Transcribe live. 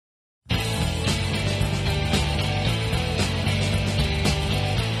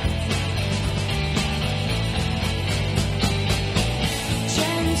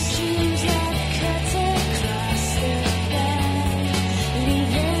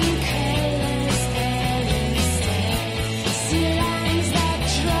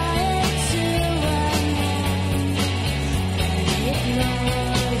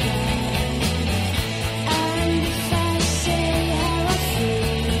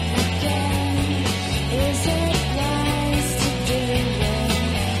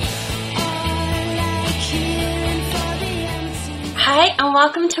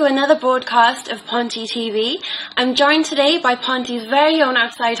welcome to another broadcast of Ponty TV. I'm joined today by Ponty's very own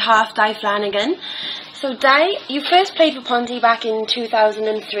outside half, Dai Flanagan. So Dai, you first played for Ponty back in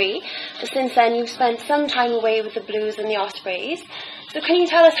 2003, but since then you've spent some time away with the Blues and the Ospreys. So can you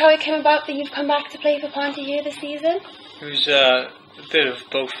tell us how it came about that you've come back to play for Ponty here this season? It was a bit of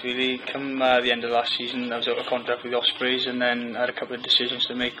both really. Come the end of last season I was out of contract with the Ospreys, and then I had a couple of decisions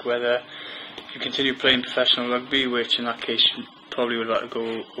to make whether you continue playing professional rugby, which in that case probably would like to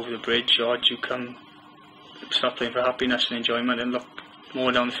go over the bridge, or do you come start playing for happiness and enjoyment and look more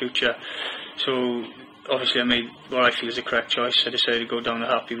down the future. So obviously I made what I feel is the correct choice. I decided to go down the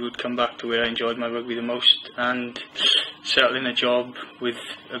happy route, come back to where I enjoyed my rugby the most, and settle in a job with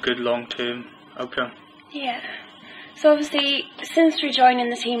a good long-term outcome. Yeah. So obviously, since rejoining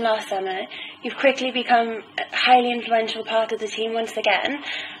the team last summer, you've quickly become a highly influential part of the team once again.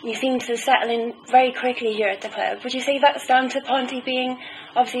 You seem to settle in very quickly here at the club. Would you say that's down to Ponty being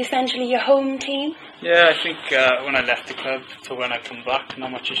obviously essentially your home team? Yeah, I think when I left the club to when I come back,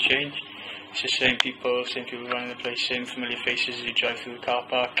 not much has changed. It's the same people running the place, same familiar faces as you drive through the car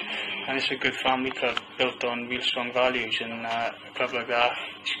park, and it's a good family club built on real strong values, and a club like that,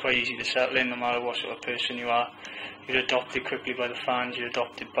 it's quite easy to settle in no matter what sort of person you are. You're adopted quickly by the fans, you're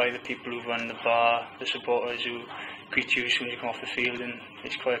adopted by the people who run the bar, the supporters who greet you as soon as you come off the field, and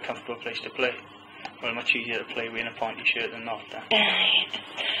it's quite a comfortable place to play. Well, much easier to play wearing a Ponty shirt than not.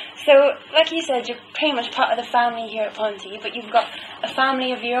 So, like you said, you're pretty much part of the family here at Ponty, but you've got a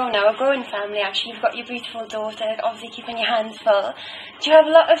family of your own now, a growing family actually. You've got your beautiful daughter, obviously keeping your hands full. Do you have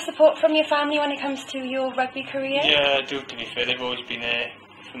a lot of support from your family when it comes to your rugby career? Yeah, I do, to be fair. They've always been there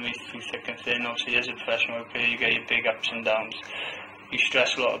for me through thick and thin. Obviously, as a professional player, you get your big ups and downs. You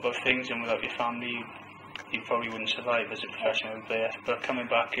stress a lot about things, and without your family, you probably wouldn't survive as a professional player. But coming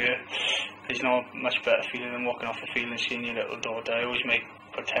back here, there's no much better feeling than walking off the field and seeing your little daughter. I always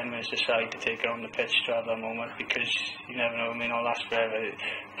put 10 minutes aside to take her on the pitch to have that moment, because you never know, it may not last forever.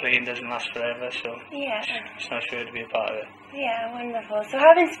 Playing doesn't last forever, so yeah, it's nice for her to be a part of it. Yeah, wonderful. So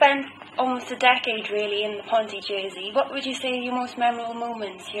having spent almost a decade really in the Ponty jersey, what would you say are your most memorable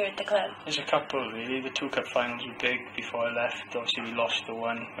moments here at the club? There's a couple really. The two cup finals were big before I left. Obviously we lost the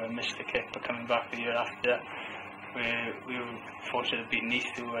one where I missed the kick, but coming back the year after, we were fortunate to beat Neath,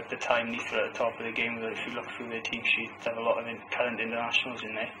 who at the time Neath were at the top of the game. If you look through their team sheet, they have a lot of current internationals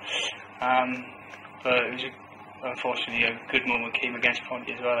in there. But it was unfortunately a good moment came against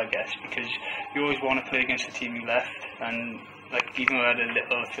Ponty as well, I guess, because you always want to play against the team you left, and like even though I had a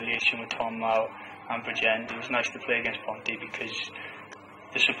little affiliation with Tom Mao and Bridgend, it was nice to play against Ponty because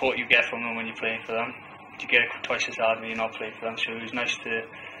the support you get from them when you're playing for them, you get it twice as hard when you're not playing for them, so it was nice to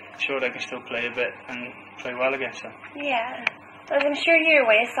show that I can still play a bit and play well against them. Yeah. As I'm sure you're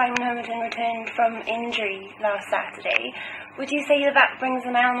aware, Simon Hamilton returned from injury last Saturday. Would you say that brings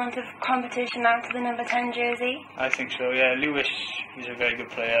an element of competition now to the number 10 jersey? I think so, yeah. Lewis is a very good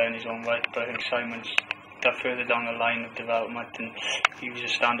player in his own right, but I think Simon's got further down the line of development, and he was a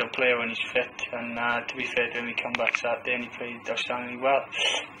stand-up player when he's fit, and to be fair to him, he came back Saturday and he played outstandingly well.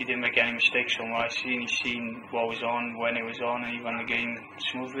 He didn't make any mistakes from what I've seen. He's seen what was on, when it was on, and he ran the game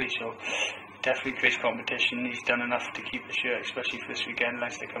smoothly, so definitely creates competition. He's done enough to keep the shirt, especially for this weekend,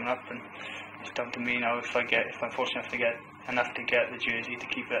 Leinster coming up, and it's down to me now if I'm fortunate enough to get the jersey to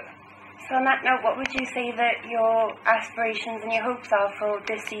keep it. So on that note, what would you say that your aspirations and your hopes are for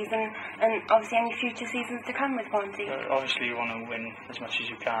this season, and obviously any future seasons to come with Ponty? Obviously you want to win as much as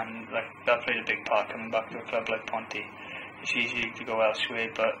you can. Like, that played a big part coming back to a club like Ponty. It's easy to go elsewhere,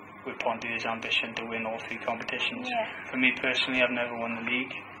 but with Ponty there's ambition to win all three competitions. Yeah. For me personally, I've never won the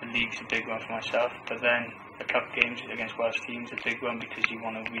league. The league's a big one for myself, but then the cup games against Welsh teams are a big one because you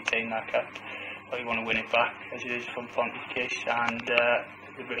want to retain that cup, or you want to win it back, as it is from Ponty's case, and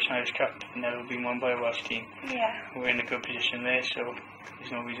the British and Irish Cup never been won by a Welsh team. Yeah. We're in a good position there, so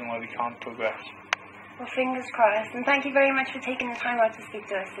there's no reason why we can't progress. Well, fingers crossed, and thank you very much for taking the time out to speak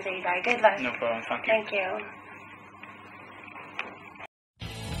to us today, Dai. Good luck. No problem, thank you. Thank you.